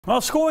Well,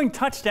 scoring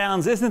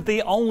touchdowns isn't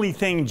the only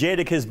thing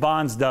Jadakis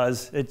Bonds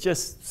does. It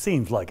just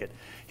seems like it.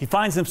 He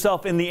finds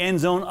himself in the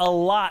end zone a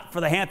lot for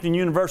the Hampton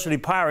University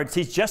Pirates.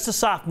 He's just a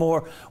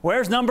sophomore,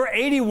 wears number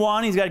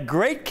 81. He's got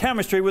great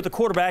chemistry with the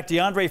quarterback,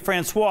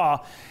 Francois.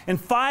 In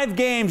 5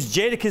 games,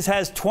 Jadakis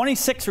has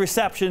 26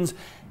 receptions,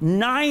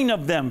 9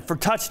 of them for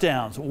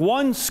touchdowns,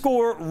 1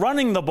 score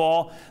running the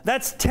ball.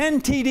 That's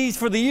 10 TDs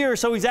for the year,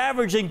 so he's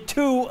averaging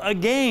 2 a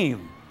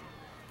game.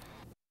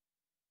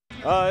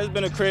 It's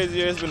been a crazy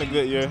year. It's been a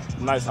good year.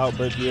 Nice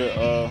outbreak year.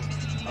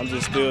 I'm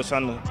just still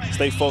trying to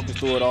stay focused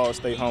through it all,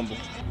 stay humble.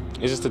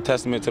 It's just a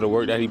testament to the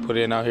work that he put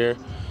in out here.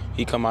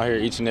 He come out here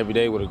each and every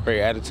day with a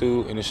great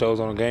attitude, and it shows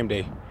on a game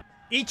day.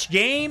 Each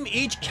game,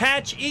 each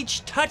catch,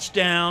 each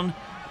touchdown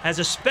has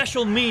a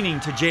special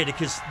meaning to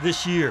Jadakis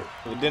this year.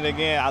 But then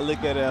again, I look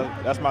at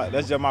it,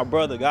 that's just my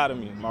brother guiding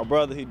me. My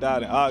brother, he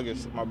died in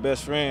August, my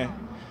best friend.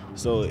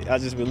 So I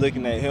just been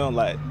looking at him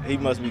like he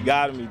must be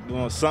guiding me,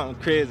 doing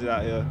something crazy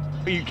out here.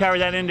 You carry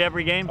that into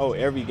every game? Oh,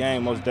 every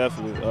game, most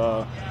definitely.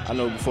 I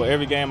know before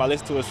every game I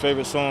listen to his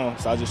favorite song,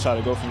 so I just try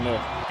to go from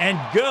there. And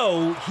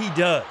go he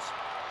does.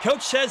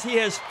 Coach says he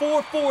has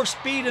 4.4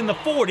 speed in the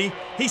 40.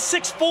 He's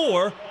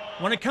 6'4".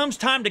 When it comes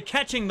time to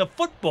catching the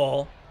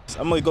football,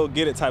 I'm gonna go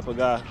get it type of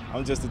guy.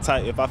 I'm just the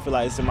type, if I feel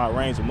like it's in my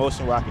range of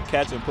motion where I can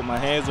catch it and put my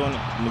hands on it,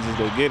 I'm gonna just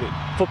go get it.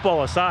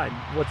 Football aside,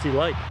 what's he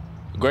like?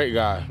 Great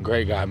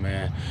guy,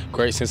 man.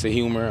 Great sense of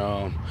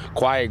humor.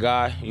 Quiet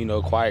guy,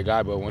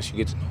 but once you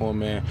get to know him,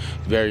 man,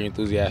 very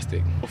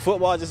enthusiastic.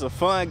 Football is just a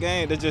fun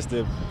game. That's just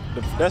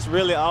that's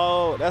really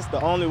all. That's the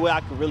only way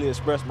I can really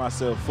express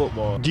myself.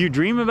 Football. Do you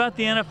dream about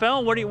the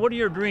NFL? What are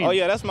your dreams? Oh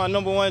yeah, that's my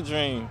 #1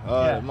 dream.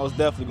 Most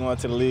definitely going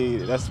to the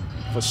league. That's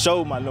for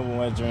sure my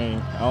 #1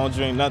 dream. I don't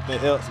dream nothing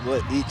else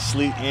but eat,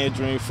 sleep, and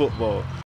dream football.